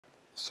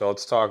So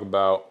let's talk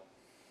about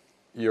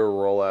your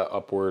role at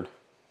Upward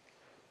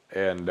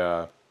and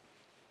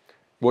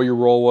what your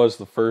role was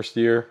the first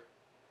year.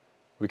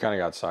 We kind of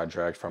got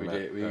sidetracked from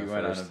it. We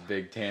went on a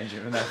big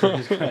tangent with that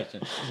first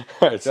question.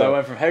 Right, So I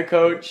went from head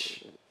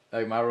coach,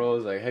 like my role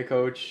is like head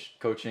coach,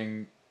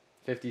 coaching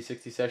 50,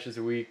 60 sessions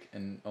a week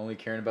and only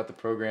caring about the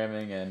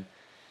programming and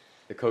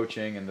the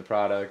coaching and the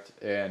product.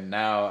 And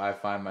now I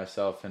find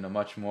myself in a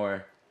much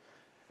more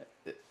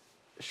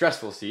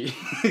stressful seat.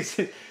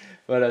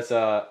 But it's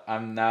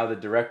I'm now the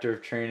director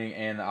of training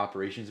and the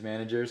operations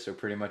manager, so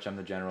pretty much I'm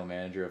the general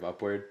manager of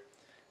Upward.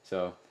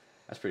 So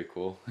that's pretty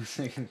cool.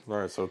 All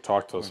right, so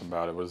talk to us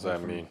about it. What does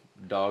that From mean?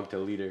 Dog to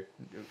leader.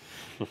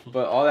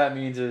 But all that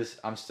means is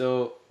I'm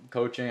still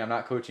coaching. I'm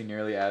not coaching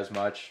nearly as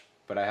much,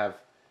 but I have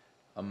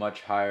a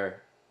much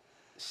higher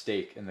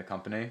stake in the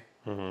company.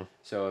 Mm-hmm.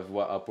 So of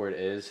what Upward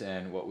is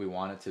and what we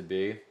want it to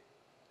be,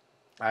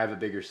 I have a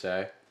bigger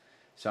say.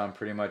 So I'm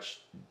pretty much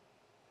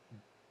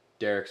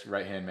Derek's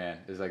right-hand man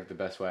is like the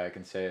best way I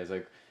can say it. Is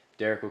like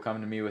Derek will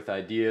come to me with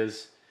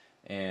ideas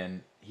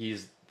and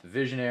he's the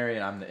visionary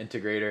and I'm the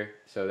integrator.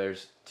 So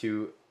there's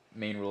two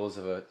main roles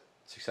of a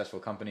successful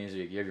company. Is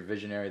you have your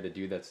visionary, the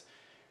dude that's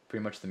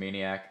pretty much the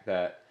maniac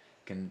that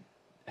can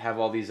have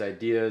all these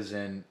ideas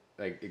and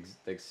like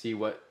see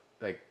what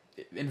like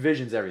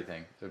envisions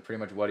everything. So pretty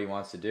much what he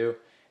wants to do.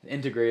 The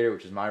integrator,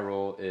 which is my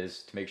role,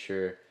 is to make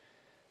sure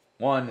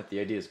one that the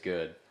idea is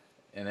good,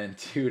 and then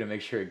two to make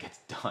sure it gets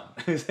done.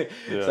 It's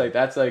like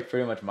that's like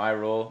pretty much my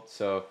role.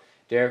 So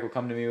Derek will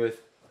come to me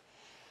with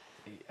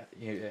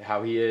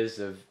how he is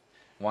of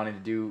wanting to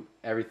do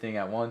everything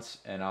at once,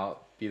 and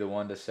I'll be the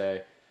one to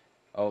say,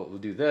 "Oh, we'll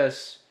do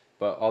this,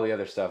 but all the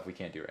other stuff we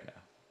can't do right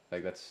now.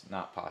 Like that's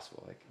not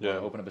possible. Like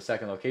we'll open up a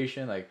second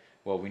location. Like,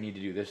 well, we need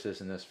to do this,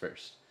 this, and this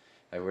first.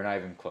 Like we're not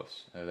even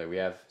close. Like we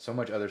have so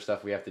much other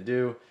stuff we have to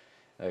do.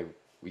 Like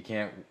we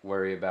can't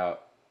worry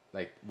about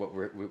like what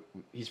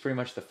he's pretty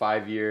much the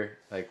 5-year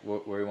like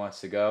where he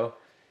wants to go,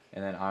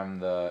 and then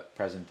I'm the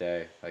present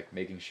day, like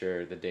making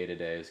sure the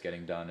day-to-day is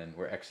getting done and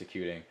we're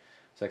executing.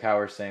 It's like how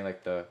we're saying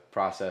like the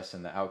process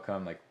and the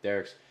outcome. Like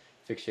Derek's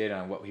fixated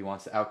on what he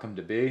wants the outcome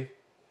to be,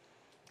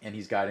 and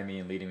he's guiding me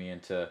and leading me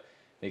into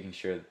making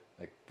sure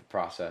like the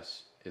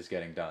process is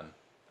getting done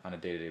on a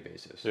day-to-day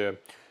basis. Yeah.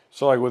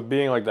 So like with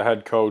being like the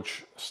head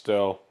coach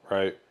still,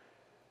 right,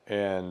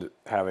 and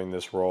having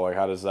this role, like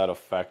how does that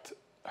affect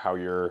how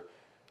you're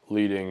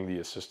leading the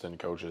assistant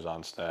coaches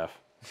on staff?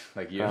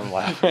 Like you. I'm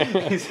laughing.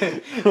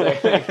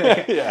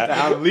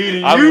 Yeah. I'm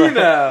leading you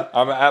now.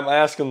 I'm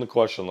asking the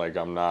question like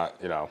I'm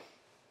not,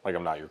 like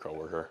I'm not your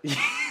coworker.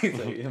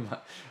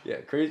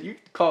 Yeah, crazy. You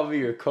call me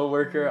your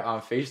coworker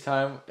on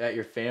FaceTime at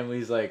your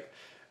family's like,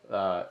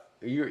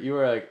 you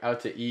were like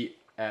out to eat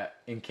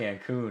in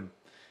Cancun.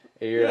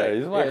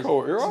 He's my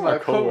coworker. You're my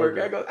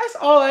coworker. I go, that's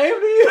all I am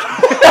to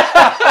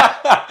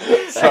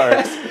you.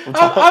 Sorry,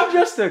 I'm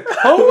just a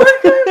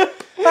coworker.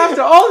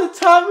 After all the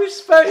time we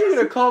spent, you're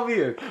gonna call me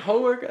a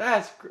coworker?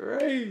 That's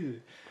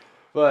crazy.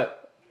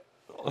 But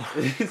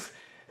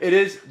it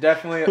is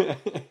definitely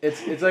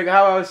it's like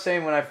how I was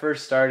saying when I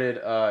first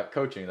started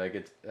coaching. Like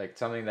it's like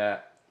something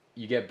that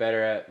you get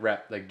better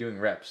at doing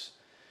reps.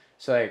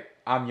 So like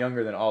I'm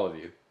younger than all of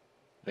you.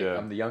 Like,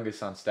 I'm the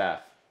youngest on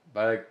staff.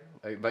 But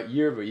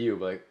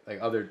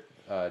other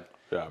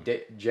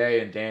Jay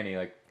and Danny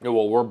like. Yeah,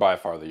 well, we're by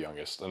far the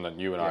youngest, and then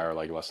you and I are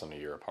like less than a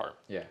year apart.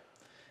 Yeah.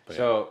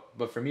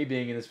 But for me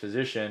being in this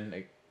position,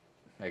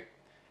 like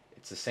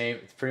it's the same.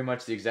 It's pretty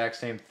much the exact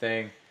same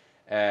thing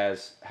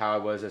as how I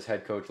was as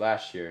head coach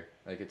last year.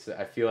 Like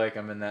I feel like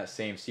I'm in that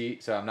same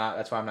seat, so I'm not.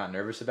 That's why I'm not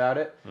nervous about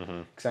it,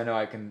 because I know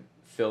I can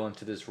fill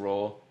into this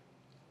role,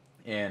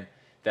 and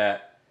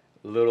that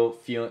little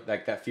feeling,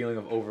 like that feeling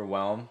of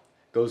overwhelm,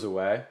 goes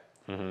away.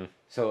 Mm-hmm.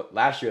 So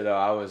last year though,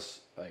 I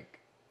was like,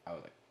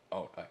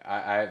 oh,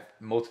 I have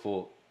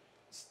multiple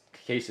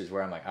cases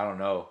where I'm like, I don't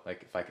know,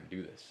 like if I can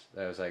do this.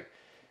 That was like.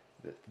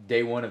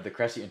 Day one of the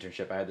Cressy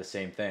internship, I had the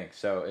same thing.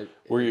 So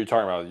what were you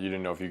talking about? You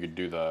didn't know if you could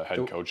do the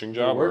head coaching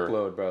job? The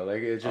workload, bro.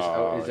 Like it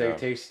just it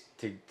takes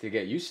to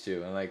get used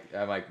to, and like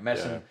I'm like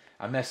messing. Yeah.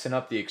 I'm messing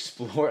up the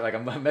explore. Like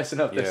I'm messing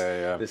up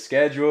the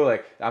schedule.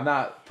 Like I'm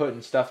not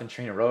putting stuff in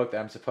Traineroic that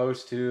I'm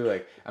supposed to.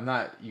 Like I'm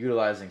not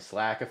utilizing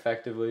Slack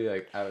effectively.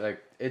 Like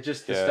it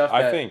just the stuff.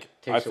 I think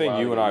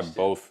you and I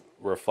both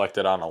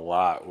reflected on a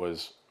lot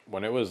was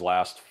when it was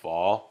last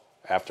fall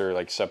after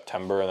like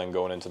September and then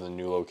going into the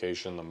new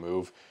location, the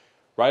move.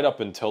 Right up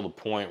until the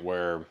point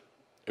where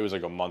it was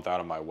like a month out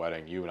of my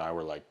wedding, you and I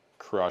were like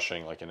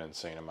crushing like an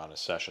insane amount of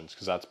sessions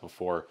because that's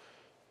before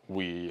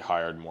we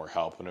hired more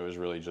help and it was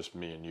really just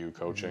me and you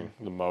coaching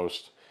the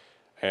most.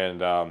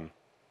 And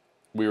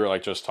we were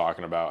like just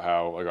talking about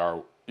how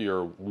like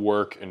your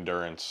work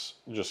endurance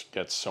just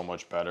gets so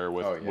much better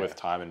with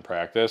time and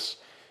practice.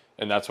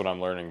 And that's what I'm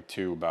learning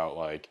too about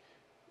like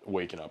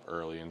waking up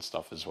early and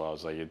stuff as well.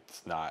 It's like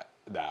it's not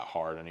that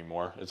hard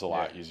anymore. It's a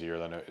lot easier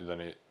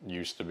than it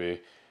used to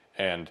be.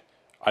 And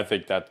I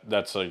think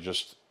that's like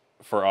just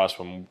for us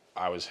when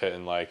I was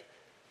hitting like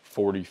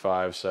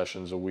 45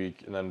 sessions a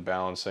week and then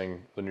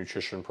balancing the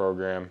nutrition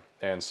program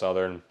and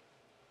Southern,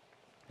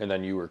 and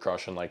then you were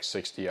crushing like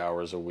 60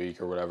 hours a week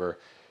or whatever,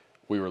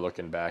 we were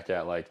looking back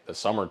at like the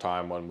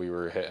summertime when we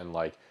were hitting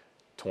like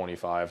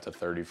 25 to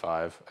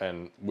 35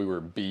 and we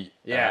were beat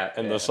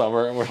in the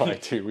summer, and we're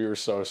like, dude, we were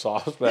so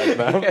soft back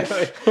then.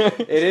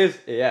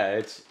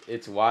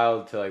 It's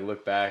wild to like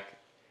look back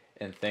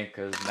and think,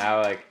 because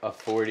now like a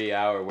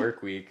 40-hour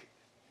work week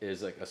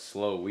is like a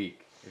slow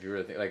week if you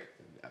really think like.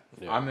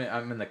 Yeah.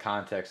 I'm in the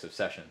context of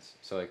sessions,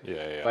 so like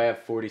if I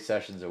have 40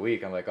 sessions a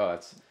week, I'm like, oh,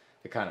 that's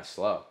kind of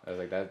slow. I was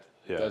like, that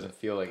doesn't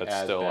feel like that's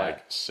as still bad.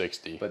 like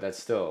 60, but that's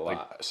still a like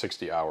lot.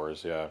 60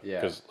 hours,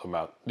 because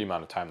the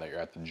amount of time that you're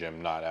at the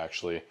gym, not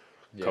actually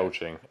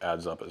coaching,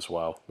 adds up as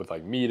well with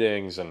like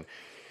meetings and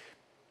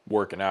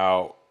working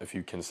out, if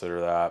you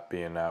consider that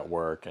being at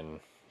work,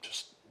 and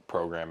just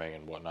programming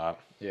and whatnot.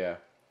 Yeah,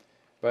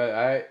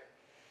 but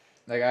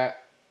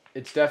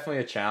it's definitely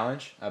a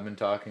challenge. I've been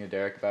talking to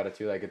Derek about it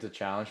too. Like, it's a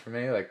challenge for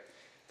me. Like,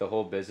 the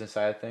whole business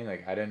side of thing.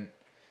 Like, I didn't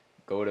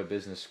go to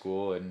business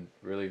school and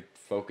really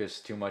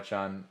focus too much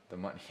on the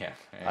money. Yeah,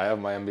 man. I have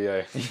my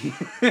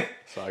MBA,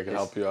 so I can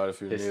help you out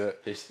if you need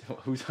it.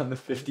 Who's on the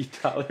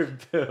 $50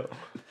 bill?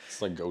 It's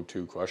the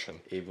go-to question.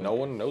 Abe Lincoln. No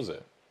one knows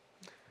it.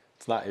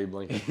 It's not Abe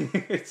Lincoln.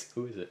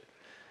 Who is it?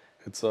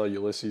 It's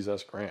Ulysses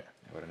S. Grant.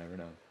 I would have never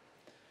known.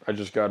 I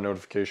just got a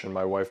notification.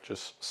 My wife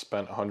just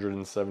spent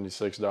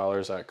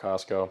 $176 at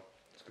Costco.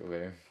 Let's go,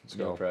 baby. Let's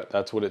go. Prep.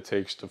 That's what it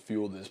takes to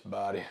fuel this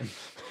body.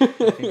 I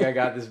think I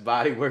got this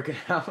body working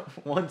out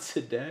once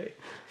a day.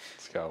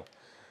 Let's go.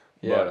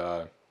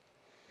 Yeah.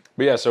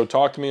 But yeah, so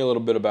talk to me a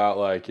little bit about,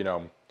 like, you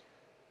know,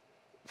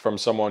 from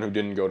someone who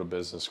didn't go to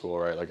business school,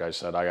 right? Like I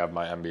said, I have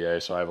my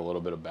MBA, so I have a little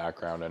bit of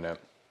background in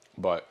it.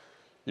 But,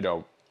 you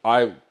know,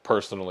 I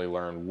personally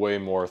learned way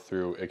more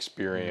through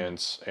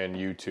experience and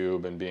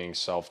YouTube and being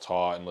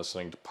self-taught and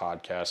listening to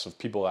podcasts of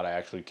people that I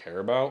actually care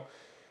about.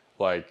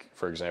 Like,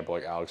 for example,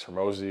 like Alex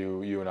Hormozi,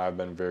 who you and I have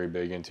been very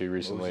big into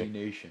recently. Hormozi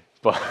Nation.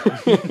 But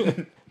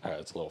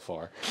that's a little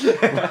far.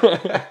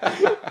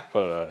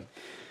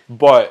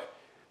 But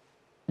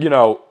you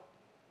know,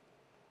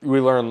 we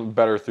learn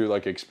better through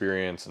like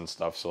experience and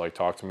stuff. So like,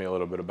 talk to me a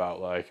little bit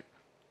about like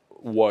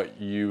what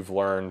you've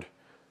learned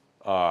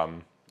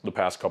the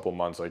past couple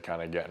months, like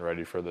kind of getting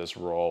ready for this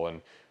role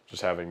and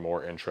just having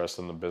more interest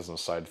in the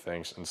business side of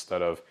things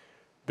instead of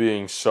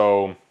being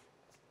so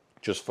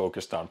just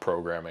focused on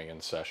programming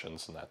and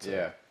sessions, and that's it.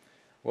 Yeah.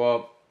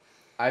 Well,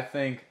 I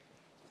think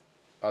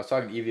I was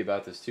talking to Evie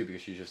about this too,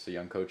 because she's just a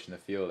young coach in the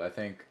field. I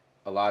think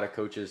a lot of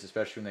coaches,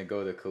 especially when they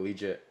go the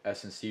collegiate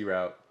S&C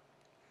route,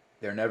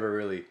 they're never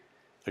really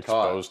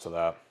exposed to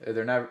that.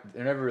 They're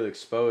never really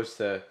exposed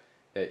to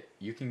that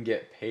you can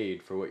get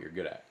paid for what you're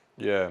good at.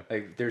 Yeah.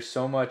 Like, there's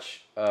so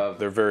much of...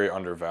 They're very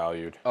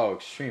undervalued. Oh,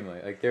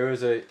 extremely. Like, there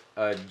was a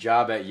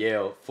job at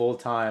Yale,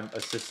 full-time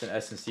assistant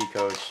S&C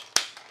coach,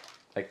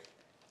 like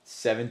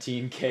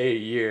 $17K a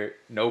year,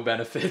 no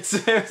benefits.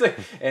 It's like,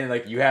 and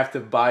like, you have to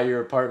buy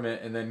your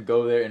apartment and then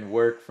go there and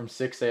work from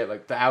 6 a.m.,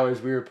 like the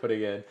hours we were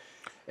putting in.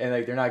 And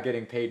like, they're not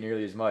getting paid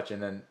nearly as much.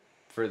 And then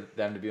for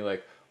them to be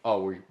like,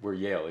 oh, we're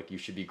Yale, like, you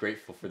should be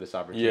grateful for this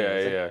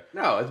opportunity. Yeah, like,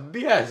 no, it's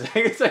BS.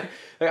 Like, it's like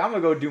I'm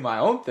gonna go do my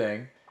own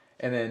thing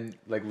and then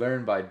like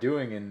learn by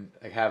doing and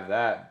like have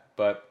that.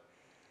 But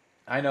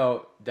I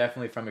know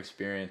definitely from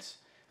experience,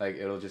 like,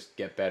 it'll just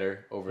get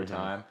better over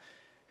time.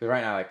 Because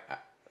right now, like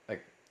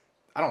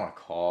I don't want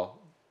to call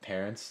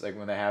parents like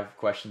when they have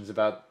questions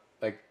about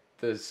like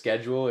the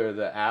schedule or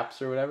the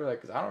apps or whatever,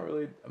 like, because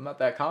I'm not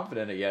that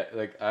confident in it yet.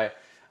 Like,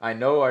 I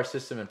know our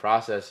system and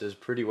process is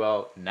pretty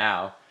well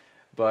now,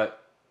 but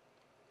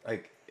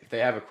like, if they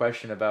have a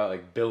question about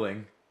like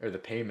billing or the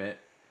payment,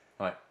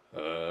 I'm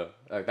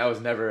like that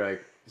was never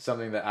like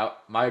something that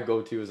my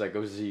go-to was like,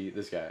 go see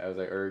this guy. I was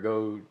like, or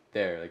go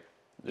there, like,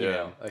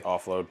 email, like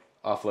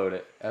offload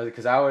it,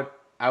 because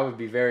I would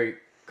be very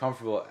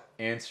comfortable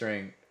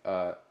answering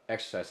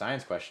exercise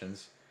science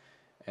questions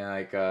and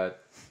like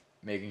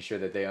making sure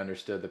that they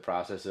understood the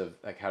process of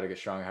like how to get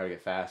stronger, how to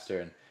get faster,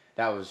 and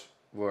that was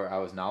where I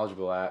was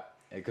knowledgeable at,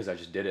 because I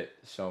just did it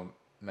so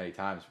many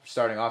times.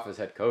 Starting off as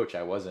head coach,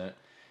 I wasn't.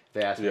 If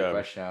they asked me a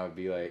question, I would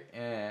be like,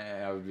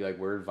 I would be like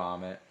word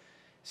vomit.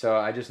 So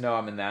I just know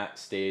I'm in that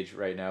stage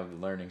right now, the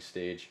learning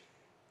stage.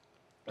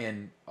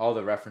 And all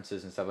the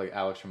references and stuff, like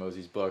Alex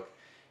Hormozi's book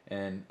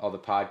and all the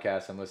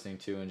podcasts I'm listening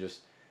to, and just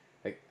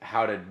like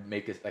how to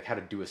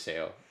do a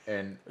sale,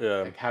 and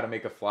like how to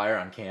make a flyer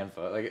on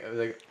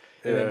Canva.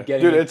 And then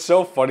dude, it's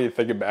so funny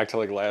thinking back to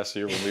like last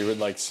year when we would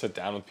like sit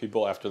down with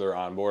people after their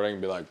onboarding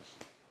and be like,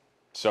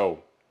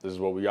 so this is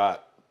what we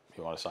got.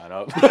 You want to sign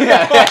up? like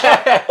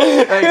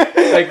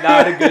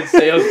not a good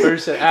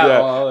salesperson at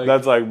all. Like,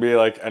 that's like me,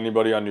 like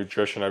anybody on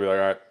nutrition. I'd be like,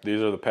 all right,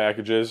 these are the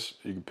packages.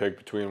 You can pick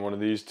between one of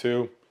these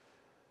two.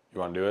 You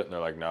want to do it? And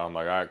they're like, no. I'm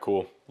like, all right,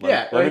 cool.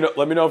 Let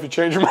me know if you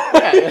change your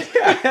mind.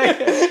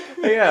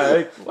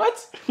 Like,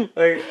 what?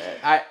 Like,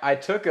 I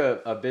took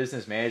a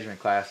business management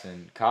class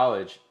in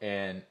college,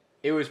 and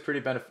it was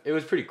it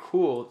was pretty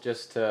cool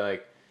just to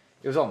like,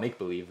 it was all make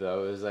believe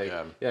though. It was like,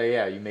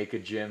 you make a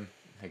gym.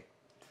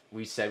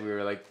 We said we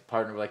were like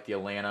partnered with like the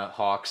Atlanta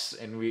Hawks,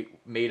 and we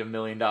made $1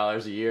 million a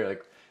year.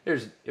 Like,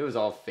 it was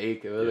all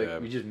fake. It was Yeah.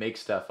 like we just make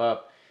stuff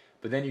up.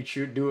 But then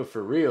you do it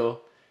for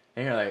real,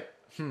 and you're like,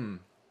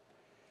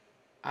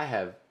 I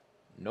have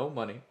no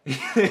money.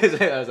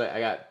 I was like, I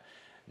got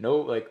no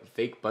like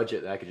fake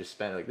budget that I could just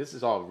spend. Like this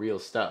is all real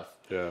stuff.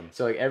 Yeah.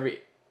 So like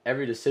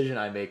every decision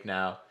I make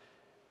now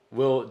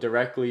will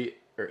directly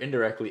or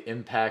indirectly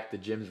impact the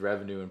gym's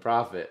revenue and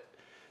profit.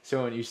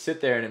 So when you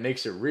sit there and it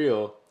makes it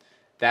real,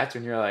 that's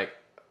when you're like,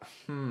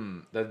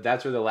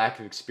 that's where the lack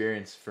of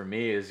experience for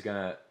me is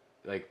gonna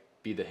like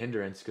be the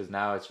hindrance, because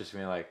now it's just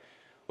gonna be like,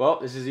 well,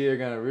 this is either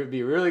gonna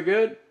be really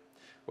good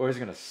or it's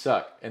gonna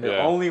suck, and the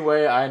only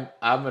way I'm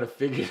gonna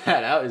figure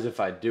that out is if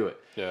I do it.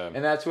 Yeah.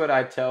 And that's what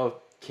I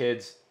tell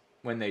kids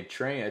when they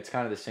train. It's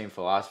kind of the same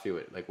philosophy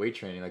with like weight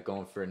training, like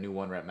going for a new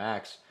 1 rep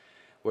max,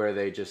 where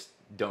they just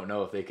don't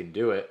know if they can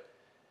do it.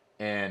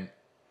 And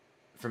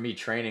for me,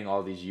 training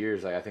all these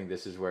years, like I think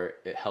this is where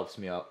it helps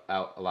me out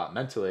a lot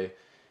mentally.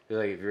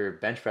 Like if you're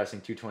bench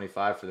pressing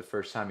 225 for the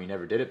first time, you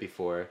never did it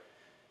before,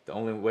 the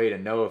only way to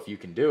know if you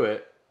can do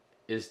it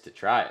is to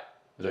try it.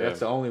 Like,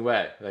 that's the only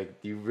way. Like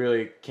you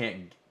really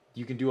can't.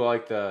 You can do all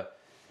like the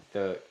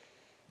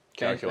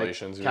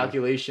Calculations.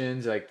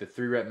 Calculations, like the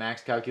 3 rep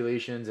max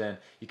calculations, and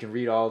you can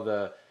read all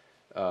the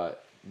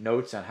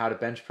notes on how to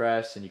bench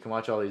press, and you can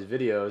watch all these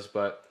videos.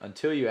 But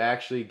until you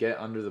actually get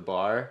under the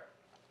bar,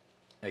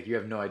 like you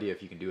have no idea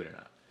if you can do it or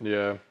not.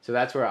 Yeah. So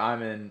that's where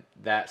I'm in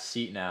that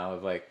seat now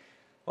of like,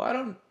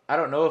 well, I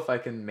don't know if I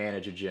can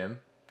manage a gym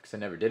because I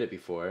never did it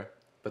before.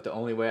 But the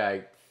only way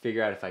I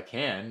figure out if I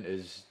can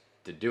is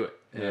to do it.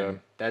 And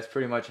that's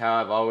pretty much how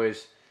I've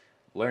always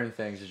learned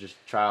things, is just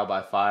trial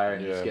by fire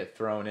and just get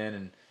thrown in.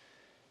 And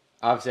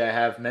obviously I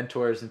have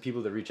mentors and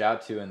people to reach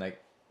out to, and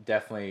like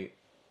definitely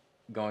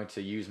going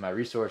to use my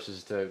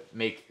resources to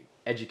make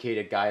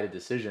educated, guided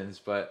decisions.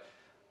 But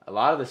a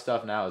lot of the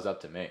stuff now is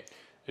up to me.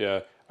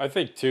 Yeah. I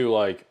think too,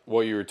 like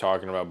what you were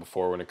talking about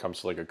before when it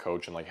comes to like a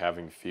coach and like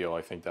having feel,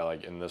 I think that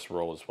like in this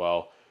role as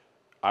well,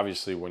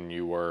 obviously when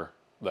you were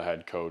the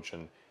head coach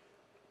and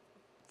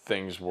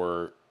things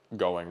were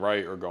going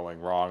right or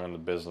going wrong on the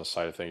business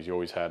side of things, you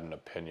always had an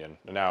opinion.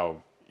 And now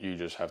you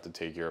just have to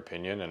take your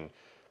opinion and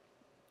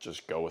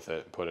just go with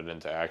it, put it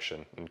into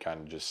action, and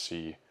kind of just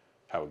see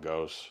how it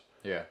goes.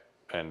 Yeah.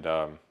 And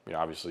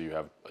obviously you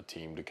have a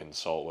team to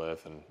consult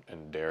with,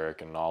 and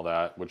Derek and all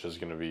that, which is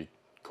going to be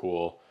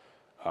cool.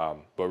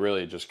 But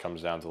really it just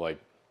comes down to like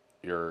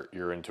your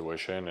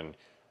intuition, and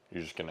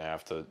you're just going to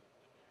have to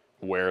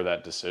wear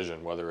that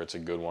decision, whether it's a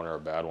good one or a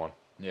bad one.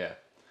 Yeah.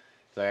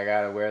 It's like I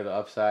got to wear the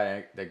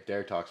upside, like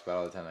Derek talks about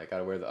all the time. Like, I got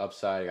to wear the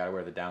upside, I got to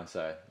wear the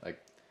downside.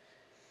 Like,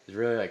 it's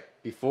really like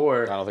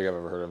before. I don't think I've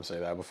ever heard him say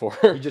that before.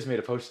 You just made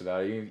a post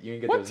about it. You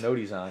didn't get those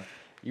noties on.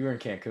 You were in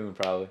Cancun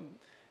probably.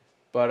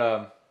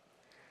 But,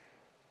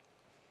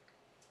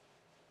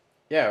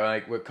 yeah,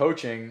 like with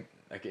coaching,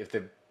 like if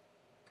the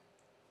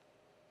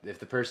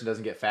person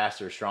doesn't get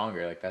faster or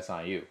stronger, like that's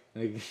on you.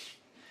 Like,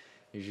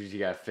 you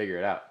got to figure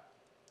it out.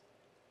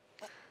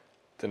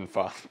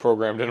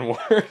 Program didn't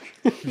work.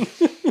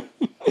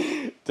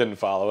 Didn't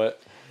follow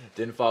it.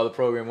 Didn't follow the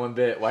program one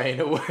bit. Why ain't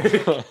it work?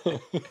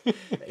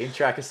 Ain't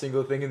track a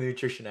single thing in the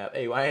nutrition app.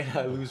 Hey, why ain't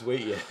I lose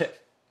weight yet?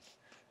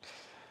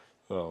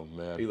 Oh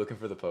man. Are you looking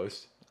for the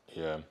post?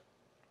 Yeah.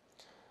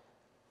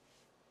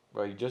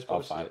 Well, you just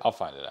posted it. I'll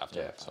find it after.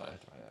 Yeah. It's fine.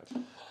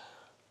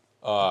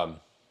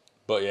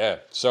 But yeah.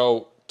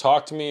 So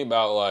talk to me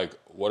about like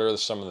what are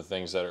some of the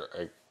things that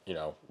are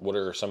what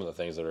are some of the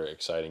things that are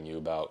exciting you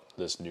about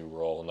this new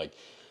role, and like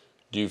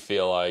do you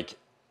feel like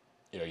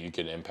you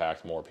can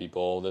impact more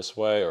people this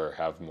way, or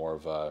have more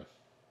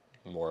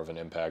of an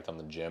impact on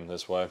the gym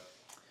this way?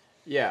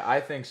 Yeah, I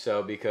think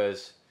so,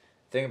 because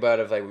think about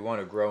it, if like we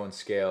want to grow and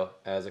scale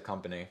as a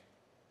company,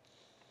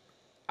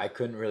 I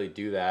couldn't really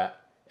do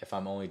that if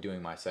I'm only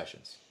doing my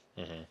sessions.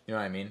 Mm-hmm. You know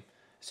what I mean?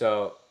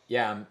 So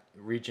yeah, I'm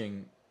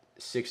reaching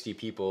 60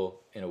 people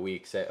in a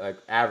week, say like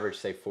average,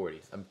 say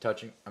 40. I'm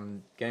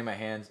getting my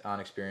hands on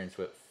experience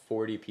with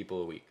 40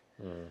 people a week.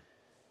 Mm.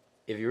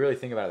 If you really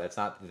think about it, that's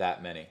not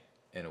that many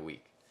in a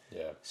week.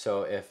 Yeah.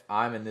 So if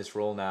I'm in this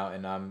role now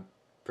and I'm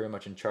pretty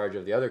much in charge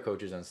of the other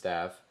coaches on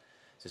staff,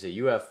 so say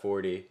you have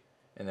 40,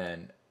 and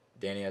then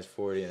Danny has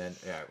 40, and then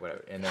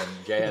whatever, and then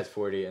Jay has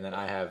 40, and then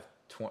I have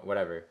 20,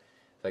 whatever.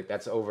 Like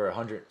that's over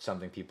 100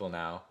 something people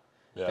now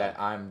that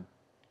I'm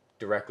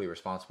directly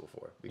responsible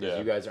for, because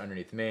you guys are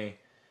underneath me,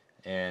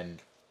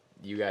 and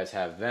you guys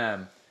have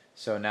them.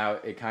 So now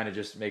it kind of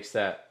just makes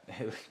that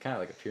kind of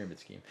like a pyramid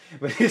scheme,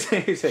 but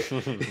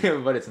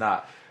but it's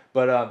not.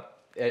 But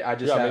I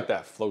just gotta make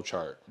that flow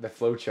chart. The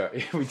flow chart.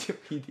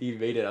 He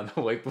made it on the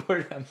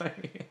whiteboard.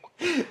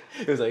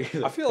 It was like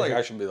I feel like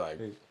I should be like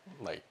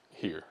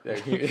here.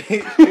 Like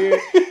a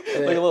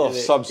little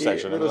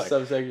subsection.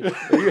 Subsection.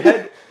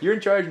 You're in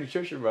charge of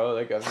nutrition, bro.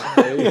 Like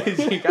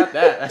you got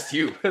that. That's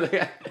you.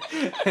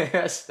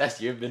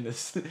 That's your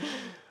business.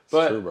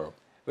 But, it's true, bro.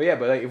 But yeah,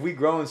 but like if we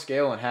grow and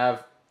scale and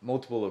have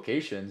multiple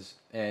locations,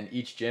 and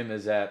each gym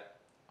is at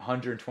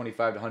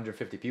 125 to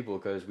 150 people,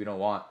 because we don't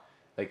want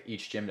like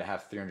each gym to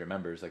have 300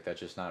 members. Like that's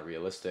just not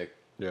realistic.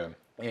 Yeah.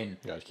 And You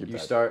gotta keep you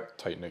that start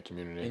tight-knit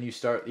community. and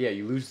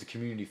you lose the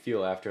community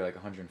feel after like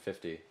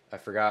 150. I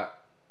forgot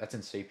that's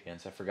in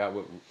Sapiens. I forgot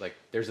what like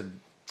there's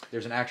an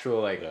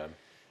actual like Yeah.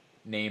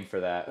 name for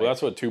that. Well, Like,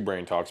 that's what Two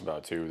Brain talks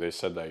about too. They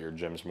said that your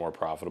gym's more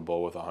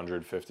profitable with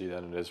 150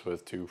 than it is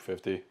with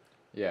 250.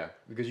 yeah,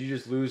 because you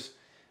just lose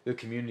the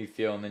community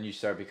feel, and then you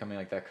start becoming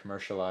like that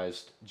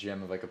commercialized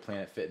gym of like a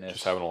Planet Fitness.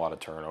 Just having a lot of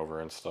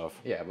turnover and stuff.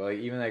 Yeah, but like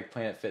even like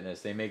Planet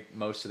Fitness, they make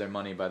most of their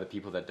money by the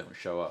people that don't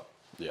show up.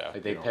 Yeah.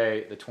 Like they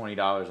pay the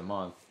 $20 a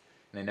month,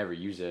 and they never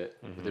use it.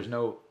 But there's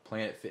no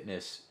Planet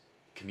Fitness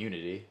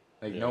community.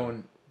 Like no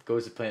one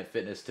goes to Planet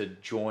Fitness to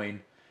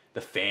join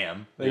the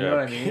fam. Like, you know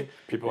what I mean?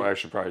 People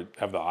actually probably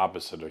have the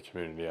opposite of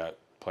community at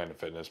Planet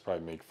Fitness.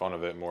 Probably make fun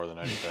of it more than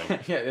anything.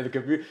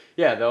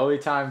 The only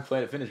time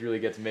Planet Fitness really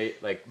gets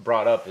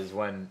brought up is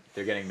when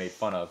they're getting made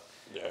fun of.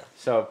 Yeah.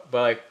 So,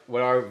 but like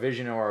what our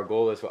vision or our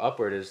goal is for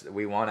Upward is that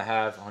we want to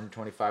have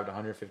 125 to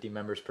 150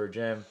 members per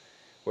gym,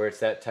 where it's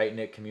that tight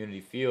knit community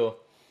feel,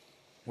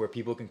 where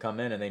people can come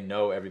in and they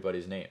know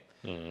everybody's name.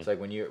 It's like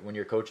when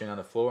you're coaching on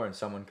the floor and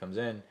someone comes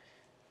in,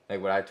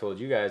 like what I told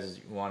you guys is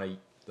you want to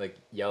like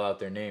yell out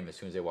their name as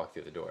soon as they walk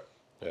through the door.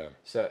 Yeah.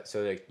 So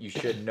like you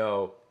should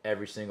know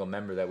every single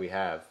member that we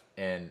have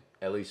and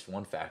at least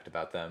one fact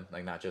about them,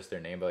 like not just their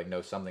name, but like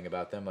know something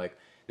about them. Like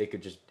it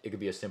could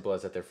be as simple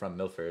as that they're from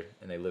Milford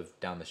and they live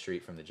down the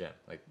street from the gym.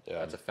 Like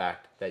that's a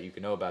fact that you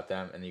can know about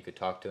them, and you could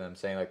talk to them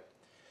saying like,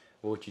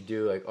 well, what you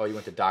do, like, oh, you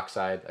went to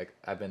Dockside, like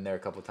I've been there a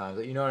couple times,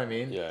 like, you know what I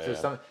mean? Yeah. So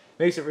some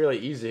makes it really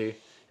easy.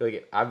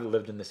 Like I've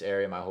lived in this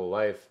area my whole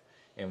life,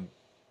 and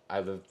I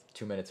live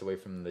 2 minutes away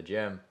from the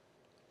gym.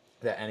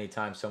 That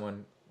anytime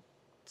someone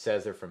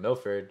says they're from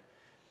Milford,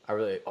 I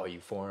really, oh, you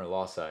Foreign or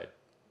Law Side?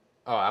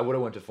 Oh, I would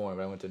have went to Foreign,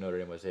 but I went to Notre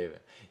Dame West Haven.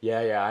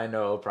 Yeah, I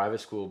know, private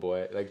school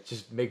boy. Like,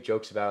 just make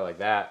jokes about it like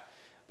that.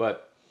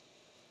 But,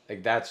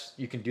 like,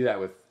 you can do that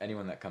with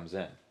anyone that comes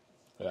in.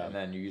 Yeah. And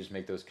then you just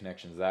make those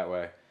connections that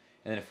way.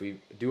 And then if we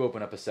do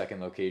open up a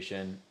second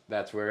location,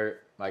 that's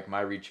where, like,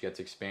 my reach gets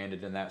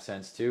expanded in that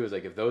sense, too. Is,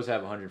 like, if those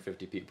have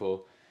 150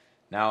 people,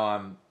 now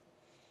I'm,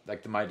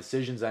 like, my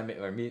decisions I make,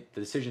 the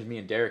decisions me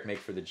and Derek make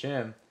for the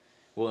gym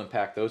will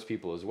impact those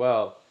people as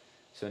well.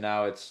 So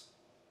now it's,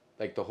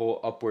 like, the whole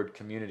Upward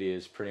community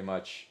is pretty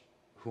much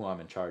who I'm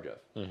in charge of.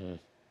 Mm-hmm.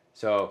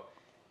 So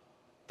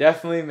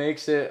definitely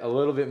makes it a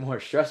little bit more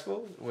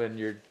stressful when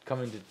you're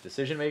coming to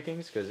decision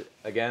makings, because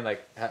again,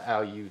 like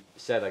how you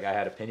said, like I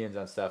had opinions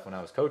on stuff when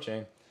I was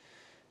coaching,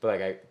 but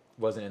like I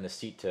wasn't in the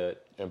seat to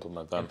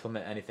implement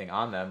anything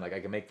on them. Like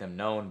I can make them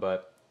known,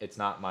 but it's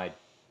not my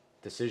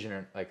decision.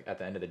 Or, like at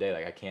the end of the day,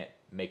 like I can't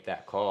make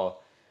that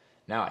call.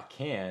 Now I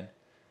can.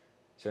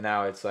 So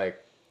now it's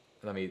like,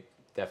 let me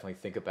definitely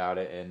think about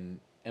it and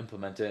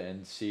implement it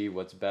and see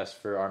what's best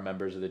for our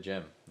members of the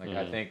gym. Like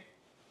I think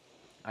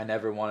I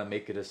never want to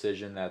make a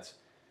decision that's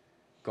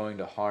going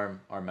to harm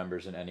our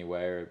members in any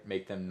way or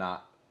make them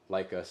not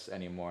like us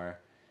anymore.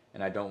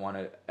 And I don't want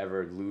to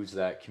ever lose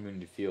that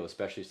community feel,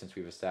 especially since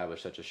we've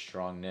established such a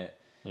strong knit,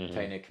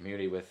 tight knit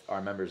community with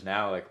our members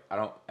now. Like I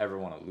don't ever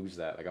want to lose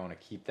that. Like I want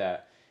to keep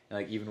that. And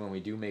like even when we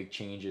do make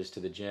changes to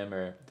the gym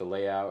or the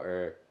layout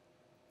or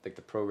like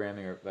the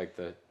programming or like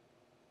the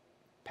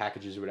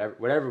packages or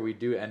whatever we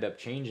do end up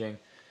changing,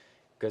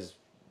 because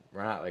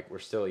we're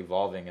still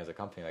evolving as a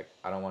company. Like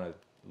I don't want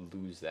to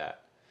lose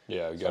that.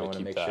 Yeah, you got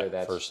to keep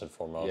that first and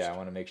foremost. Yeah, I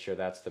want to make sure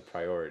that's the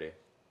priority.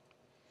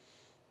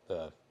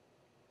 Yeah,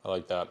 I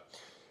like that.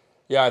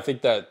 Yeah, I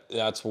think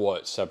that's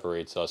what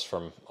separates us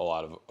from a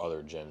lot of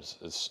other gyms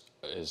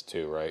is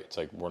too, right? It's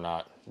like we're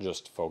not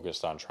just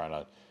focused on trying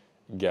to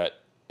get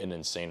an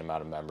insane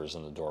amount of members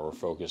in the door. We're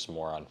focused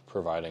more on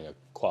providing a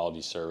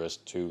quality service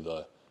to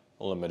the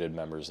limited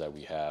members that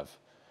we have.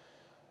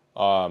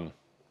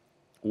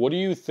 What do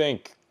you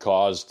think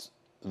caused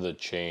the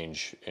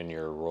change in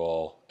your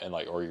role and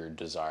or your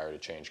desire to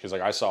change? Because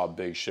I saw a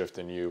big shift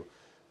in you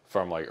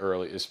from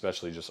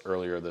especially just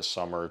earlier this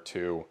summer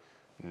to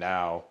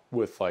now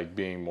with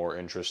being more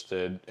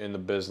interested in the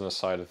business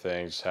side of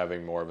things,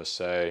 having more of a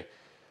say,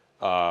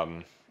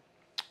 and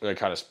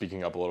kind of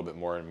speaking up a little bit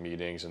more in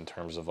meetings in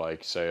terms of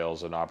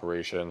sales and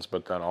operations,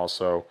 but then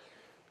also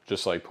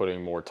just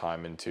putting more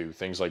time into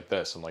things like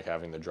this and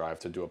having the drive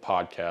to do a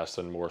podcast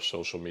and more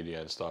social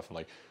media and stuff.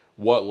 And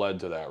what led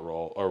to that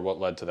role, or what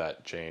led to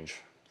that change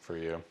for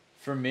you?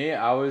 For me,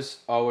 I was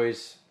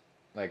always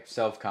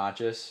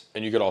self-conscious.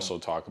 And you could also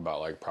talk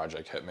about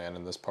Project Hitman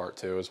in this part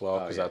too as well,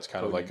 because that's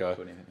kind of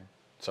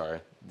sorry,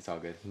 it's all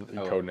good.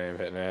 Codename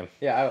Hitman.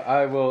 Yeah,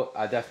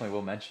 I definitely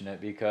will mention it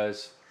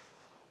because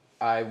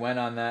I went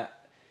on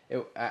that.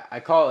 I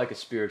call it a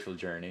spiritual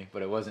journey,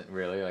 but it wasn't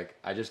really.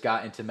 I just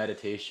got into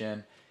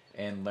meditation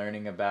and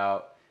learning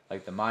about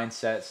the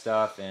mindset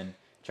stuff and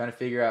trying to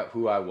figure out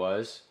who I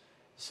was.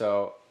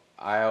 So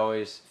I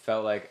always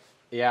felt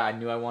I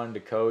knew I wanted to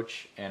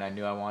coach and I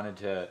knew I wanted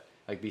to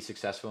be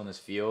successful in this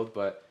field,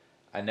 but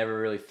I never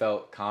really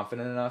felt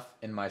confident enough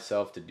in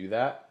myself to do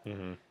that.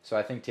 Mm-hmm. So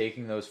I think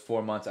taking those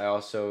 4 months, I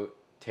also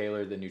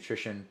tailored the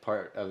nutrition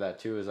part of that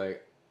too. Is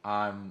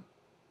I'm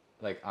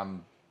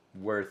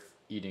worth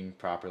eating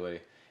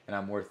properly, and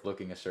I'm worth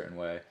looking a certain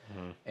way.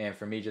 And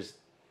for me, just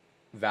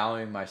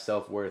valuing my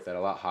self-worth at a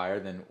lot higher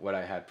than what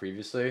I had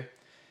previously.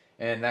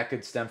 And that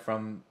could stem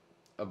from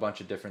a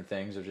bunch of different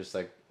things, of just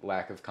like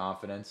lack of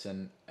confidence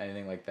and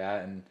anything like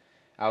that. And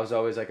I was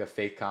always like a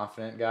fake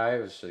confident guy.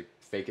 It was like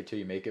fake it till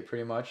you make it,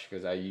 pretty much,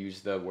 because I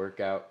use the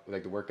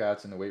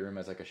workouts in the weight room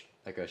as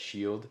like a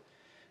shield.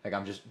 Like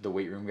I'm just the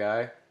weight room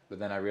guy. But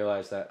then I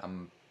realized that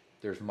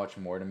there's much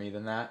more to me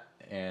than that.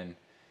 And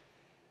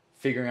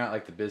figuring out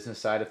like the business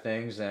side of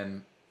things,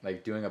 and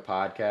like doing a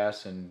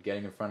podcast and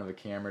getting in front of a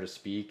camera to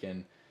speak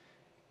and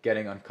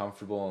getting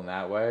uncomfortable in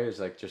that way is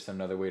like just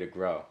another way to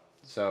grow.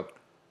 So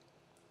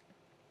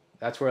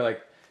that's where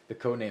like the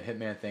codename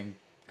Hitman thing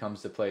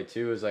comes to play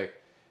too. Is like,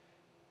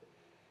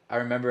 I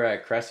remember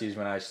at Cressy's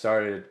when I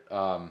started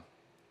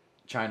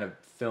trying to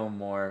film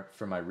more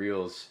for my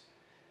reels,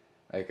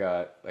 like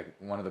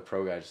one of the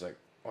pro guys was like,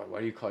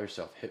 why do you call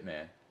yourself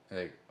Hitman?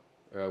 Like,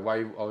 why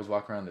you always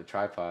walk around the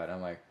tripod?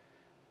 I'm like,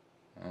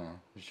 oh, I'm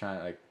just trying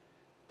to like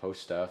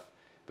post stuff.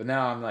 But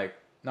now I'm like,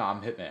 no,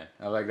 I'm Hitman.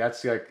 I'm like,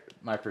 that's like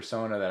my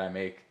persona that I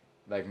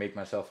make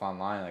myself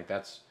online. Like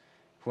that's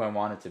who I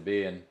want it to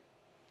be, and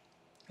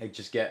like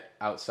just get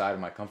outside of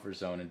my comfort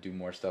zone and do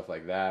more stuff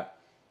like that.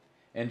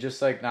 And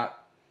just like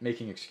not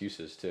making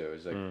excuses too.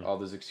 It's like all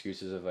those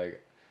excuses of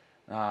like,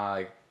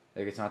 like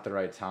it's not the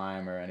right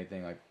time or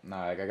anything. Like,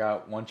 nah, like I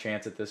got one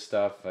chance at this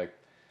stuff. Like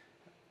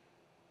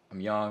I'm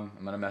young,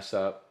 I'm gonna mess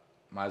up.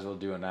 Might as well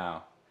do it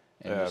now,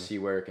 and just see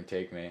where it can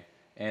take me.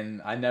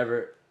 And I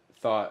never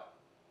thought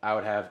I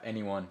would have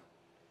anyone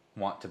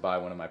want to buy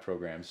one of my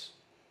programs,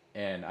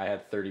 and I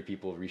had 30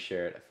 people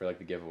reshare it for like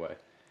the giveaway.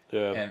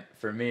 Yeah. And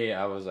for me,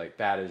 I was like,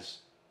 that's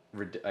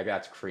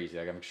crazy.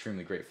 Like I'm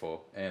extremely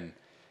grateful, and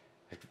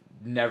I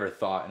never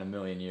thought in a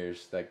million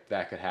years like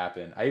that could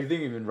happen. I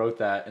even wrote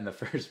that in the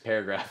first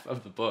paragraph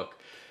of the book,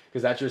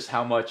 because that's just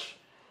how much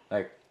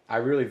like I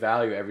really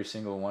value every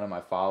single one of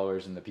my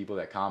followers and the people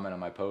that comment on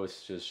my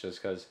posts, just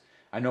because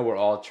I know we're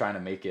all trying to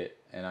make it,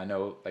 and I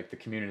know like the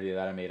community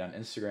that I made on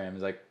Instagram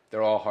is like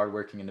they're all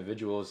hardworking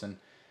individuals, and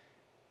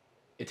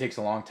it takes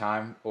a long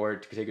time or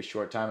it could take a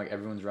short time. Like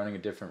everyone's running a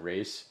different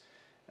race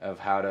of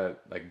how to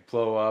like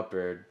blow up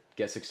or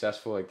get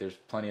successful. Like there's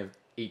plenty of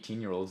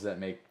 18-year-olds that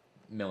make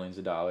millions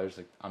of dollars.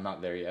 Like I'm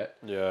not there yet.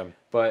 Yeah.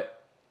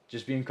 But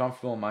just being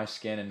comfortable in my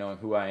skin and knowing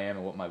who I am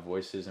and what my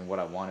voice is and what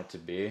I want it to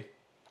be,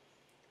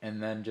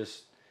 and then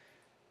just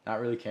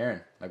not really caring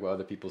like what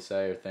other people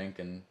say or think,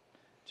 and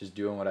just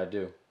doing what I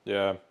do.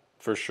 Yeah,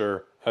 for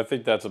sure. I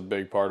think that's a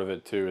big part of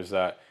it too, is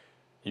that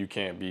you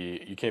can't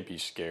be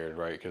scared,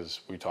 right?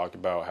 Because we talked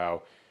about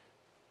how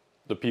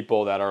the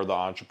people that are the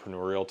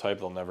entrepreneurial type,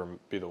 they'll never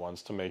be the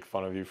ones to make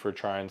fun of you for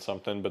trying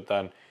something. But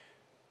then,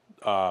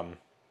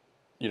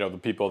 the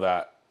people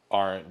that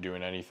aren't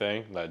doing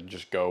anything, that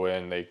just go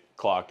in, they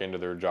clock into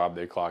their job,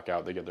 they clock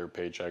out, they get their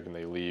paycheck, and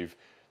they leave.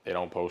 They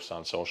don't post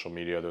on social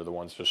media. They're the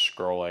ones just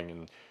scrolling,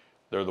 and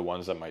they're the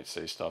ones that might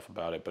say stuff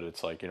about it. But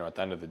it's like, at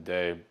the end of the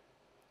day,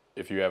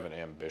 if you have an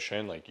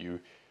ambition, like you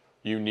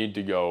need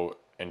to go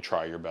and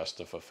try your best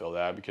to fulfill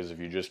that, because if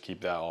you just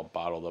keep that all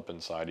bottled up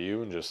inside of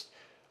you and just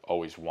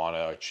always want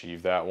to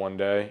achieve that one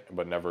day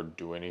but never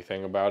do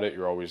anything about it,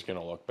 you're always going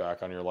to look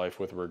back on your life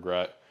with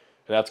regret.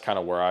 And that's kind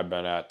of where I've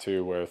been at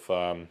too with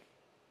a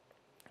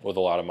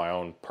lot of my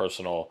own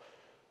personal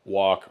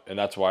walk. And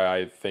that's why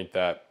I think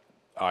that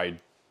I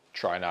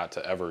try not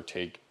to ever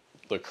take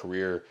the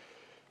career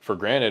for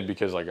granted,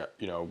 because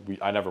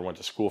I never went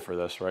to school for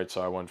this, right?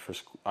 So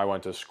I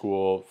went to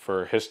school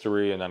for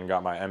history and then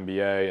got my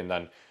MBA, and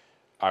then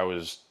I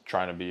was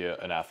trying to be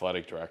an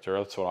athletic director.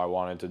 That's what I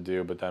wanted to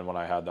do. But then when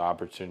I had the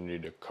opportunity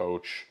to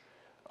coach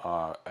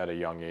at a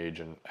young age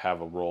and have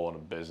a role in a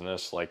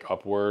business like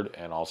Upward,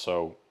 and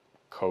also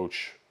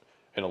coach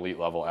an elite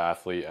level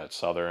athlete at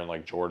Southern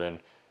like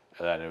Jordan,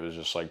 and then it was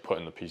just like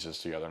putting the pieces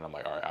together, and I'm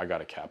like, all right, I got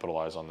to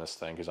capitalize on this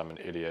thing, because I'm an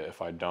idiot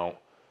if I don't.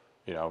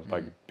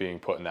 Like being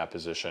put in that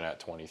position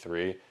at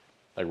 23,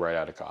 like right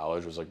out of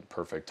college, was like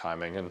perfect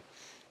timing. And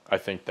I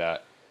think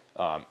that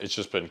it's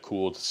just been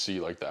cool to see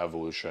like the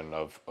evolution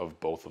of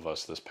both of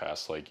us this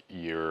past like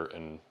year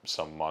and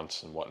some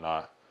months and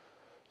whatnot.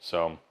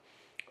 So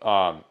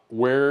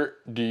where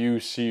do you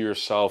see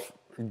yourself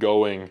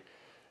going,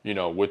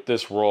 with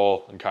this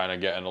role and kind of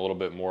getting a little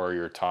bit more of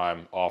your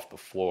time off the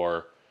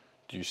floor?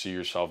 Do you see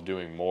yourself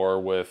doing more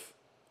with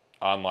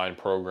online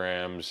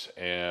programs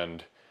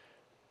and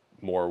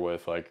more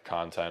with like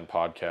content,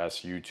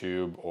 podcasts,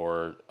 YouTube,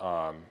 or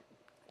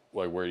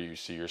like where do you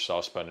see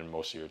yourself spending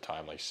most of your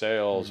time, like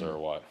sales or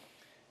what?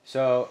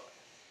 So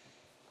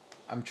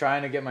I'm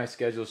trying to get my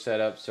schedule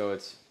set up so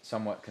it's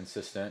somewhat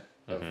consistent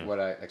of what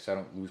so I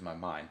don't lose my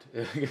mind.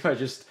 if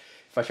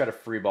I try to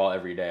free ball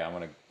every day, I'm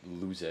gonna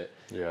lose it.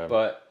 Yeah.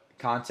 But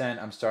content,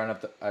 I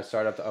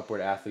started up the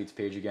Upward Athletes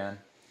page again,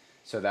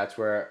 so that's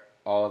where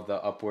all of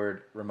the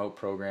Upward remote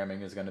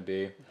programming is going to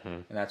be,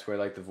 and that's where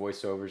like the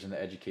voiceovers and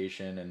the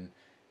education and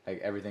like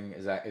everything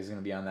is going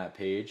to be on that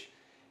page,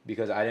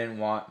 because I didn't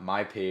want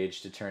my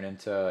page to turn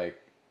into like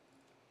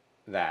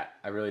that.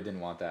 I really didn't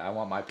want that. I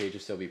want my page to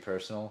still be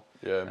personal.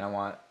 Yeah. And I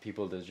want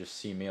people to just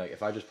see me. Like,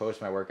 if I just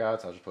post my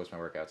workouts, I'll just post my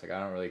workouts. Like, I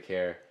don't really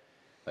care.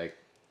 Like,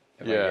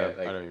 if I get,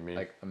 like, I know what you mean.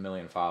 like 1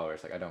 million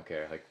followers, like, I don't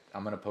care. Like,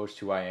 I'm going to post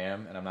who I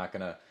am, and I'm not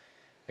going to,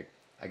 like,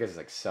 I guess it's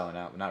like selling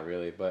out, but not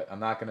really. But I'm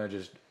not going to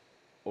just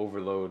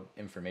overload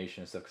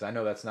information and stuff, because I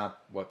know that's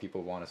not what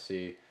people want to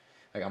see.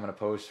 Like, I'm going to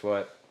post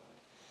what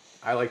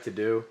I like to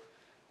do.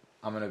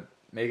 I'm going to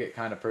make it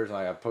kind of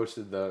personal. Like, I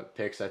posted the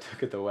pics I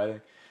took at the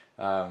wedding.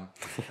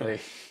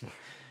 Like,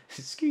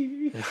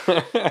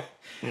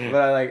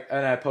 but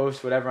I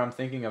post whatever I'm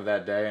thinking of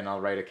that day, and I'll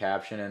write a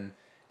caption, and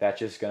that's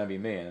just gonna be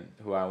me and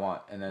who I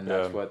want. And then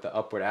that's what the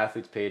Upward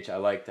Athletes page I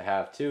like to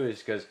have too, is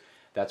because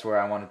that's where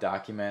I want to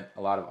document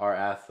a lot of our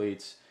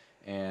athletes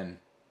and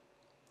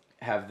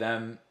have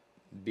them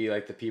be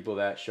like the people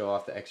that show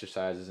off the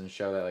exercises and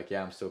show that, like,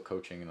 yeah, I'm still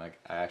coaching, and like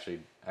I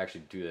actually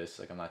do this.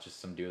 Like, I'm not just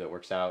some dude that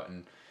works out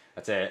and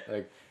that's it.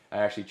 Like, I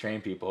actually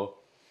train people.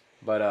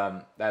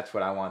 But that's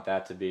what I want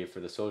that to be for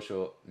the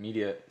social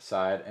media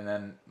side. And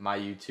then my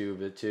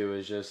YouTube too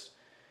is just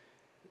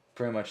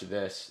pretty much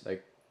this,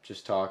 like,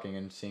 just talking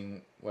and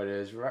seeing what it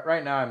is.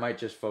 Right now I might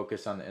just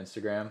focus on the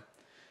Instagram,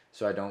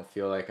 so I don't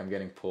feel like I'm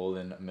getting pulled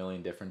in a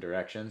million different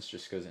directions,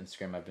 just because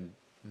Instagram I've been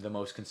the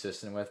most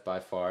consistent with by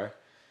far.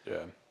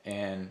 Yeah.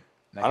 And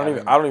like,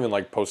 I don't even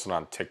like posting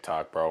on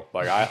TikTok, bro.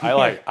 Like, I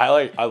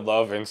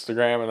love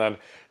Instagram, and then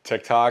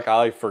TikTok, I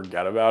like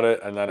forget about it,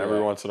 and then every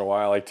once in a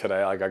while, like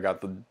today, like I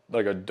got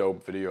a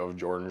dope video of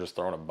Jordan just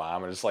throwing a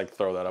bomb, and just like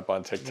throw that up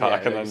on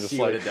TikTok, and then just see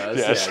like what it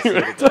does. See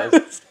what it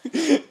does.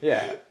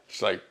 Yeah.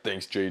 Just like,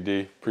 thanks,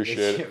 JD,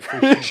 appreciate it.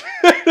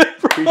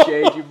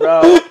 Appreciate you,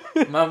 bro.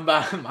 My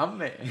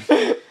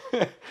man.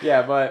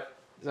 Yeah, but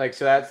like,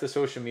 so that's the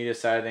social media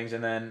side of things,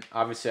 and then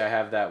obviously I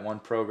have that one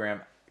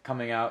program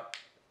coming out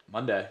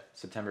Monday,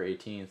 September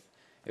 18th.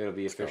 It'll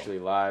be officially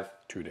live.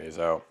 2 days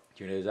out.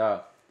 2 days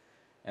out.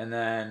 And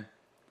then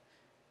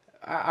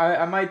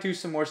I might do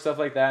some more stuff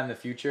like that in the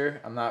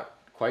future. I'm not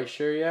quite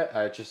sure yet.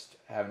 I just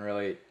haven't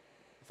really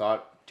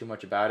thought too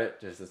much about it.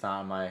 Just it's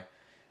not on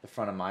the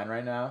front of mind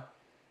right now.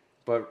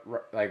 But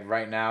like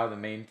right now, the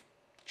main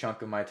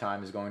chunk of my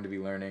time is going to be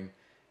learning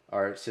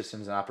our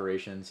systems and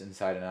operations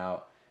inside and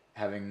out,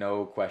 having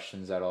no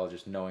questions at all,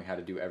 just knowing how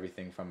to do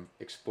everything from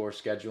explore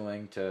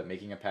scheduling to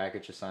making a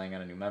package, assigning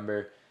on a new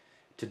member,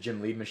 to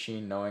gym lead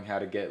machine, knowing how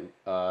to get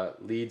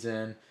leads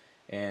in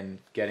and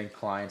getting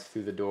clients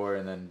through the door,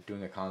 and then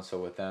doing a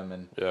consult with them,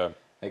 and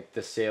like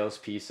the sales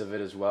piece of it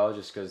as well,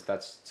 just because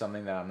that's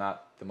something that I'm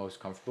not the most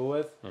comfortable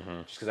with,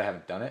 just because I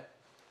haven't done it.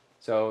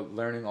 So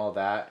learning all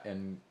that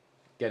and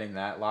getting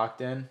that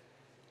locked in,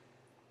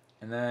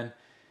 and then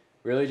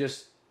really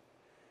just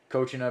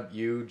coaching up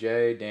you,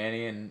 Jay,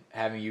 Danny, and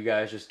having you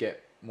guys just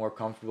get more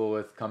comfortable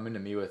with coming to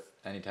me with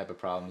any type of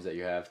problems that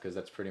you have, because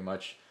that's pretty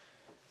much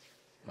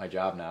my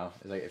job now.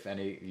 Is like, if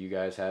any of you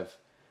guys have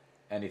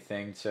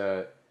anything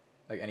to,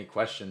 like, any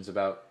questions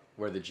about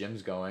where the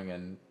gym's going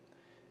and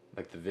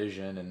like the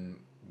vision and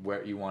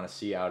where you want to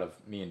see out of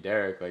me and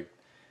Derek, like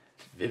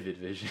vivid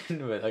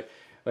vision, but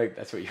like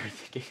that's what you were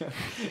thinking of.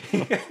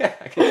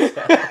 I can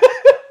tell.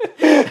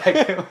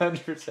 I can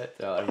 100%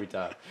 tell every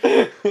time.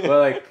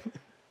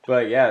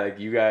 But yeah, like,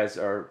 you guys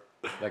are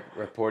like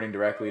reporting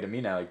directly to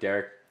me now. Like,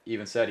 Derek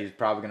even said he's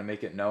probably gonna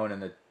make it known in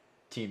the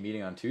team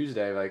meeting on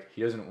Tuesday. Like,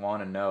 he doesn't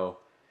want to know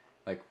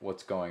like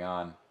what's going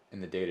on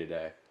in the day to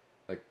day.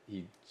 Like,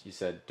 he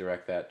said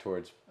direct that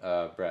towards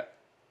Brett.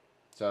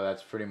 So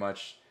that's pretty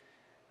much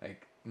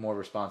like more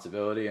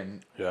responsibility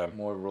and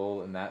more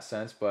role in that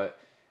sense. But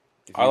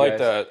I like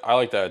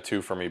that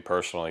too for me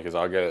personally, because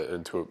I'll get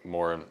into it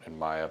more in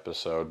my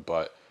episode.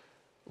 But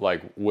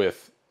like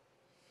with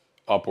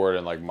Upward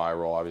and like my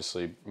role,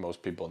 obviously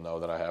most people know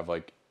that I have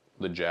like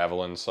the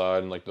javelin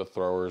side and like the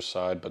throwers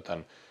side, but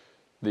then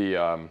the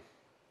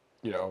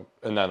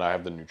and then I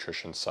have the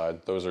nutrition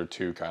side. Those are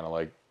two kind of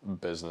like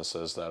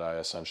businesses that I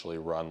essentially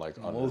run like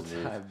underneath.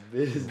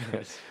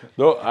 Multi-business.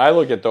 No, I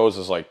look at those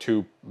as like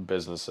two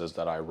businesses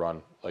that I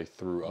run like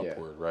through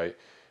Upward, right?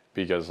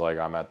 Because like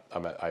I'm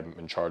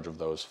in charge of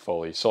those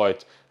fully. So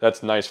like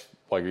that's nice,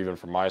 like even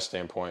from my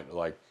standpoint,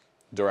 like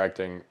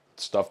directing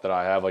stuff that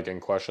I have like in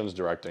questions,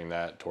 directing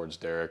that towards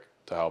Derek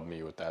to help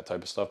me with that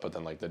type of stuff. But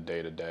then like the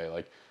day-to-day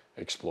like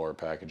explore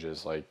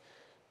packages, like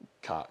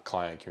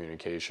client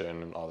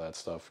communication and all that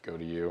stuff go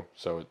to you.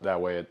 So that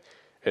way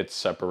it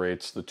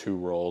separates the two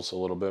roles a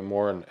little bit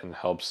more and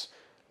helps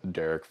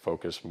Derek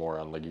focus more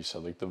on, like you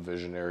said, like the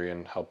visionary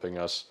and helping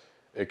us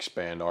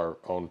expand our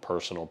own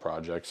personal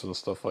projects and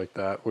stuff like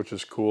that, which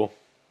is cool.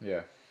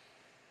 Yeah.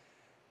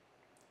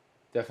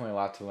 Definitely a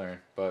lot to learn,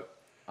 but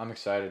I'm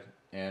excited,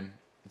 and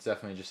it's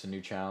definitely just a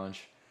new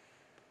challenge.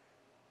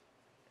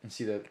 And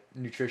see the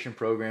nutrition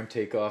program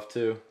take off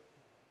too.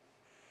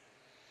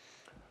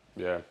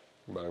 Yeah,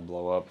 better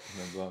blow up.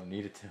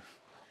 Needed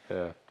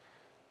to.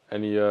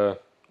 Yeah.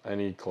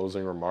 Any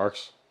closing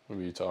remarks?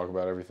 Maybe you talk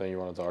about everything you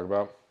want to talk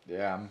about?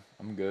 Yeah,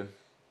 I'm good.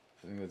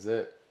 I think that's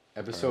it.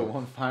 Episode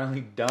 1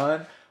 finally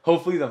done.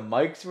 Hopefully the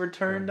mics were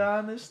turned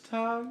on this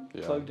time.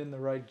 Plugged in the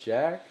right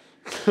jack.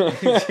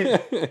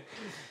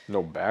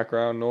 No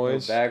background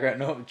noise. No background.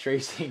 No,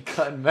 Tracy ain't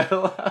cutting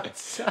metal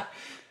outside.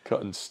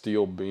 Cutting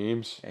steel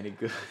beams. Any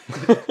good?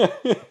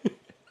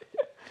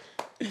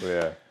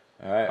 Yeah.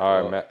 All right.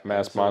 All well, right,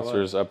 Mass episode one.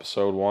 Monsters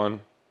episode 1.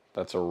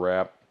 That's a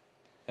wrap.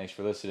 Thanks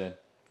for listening.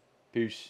 Peace.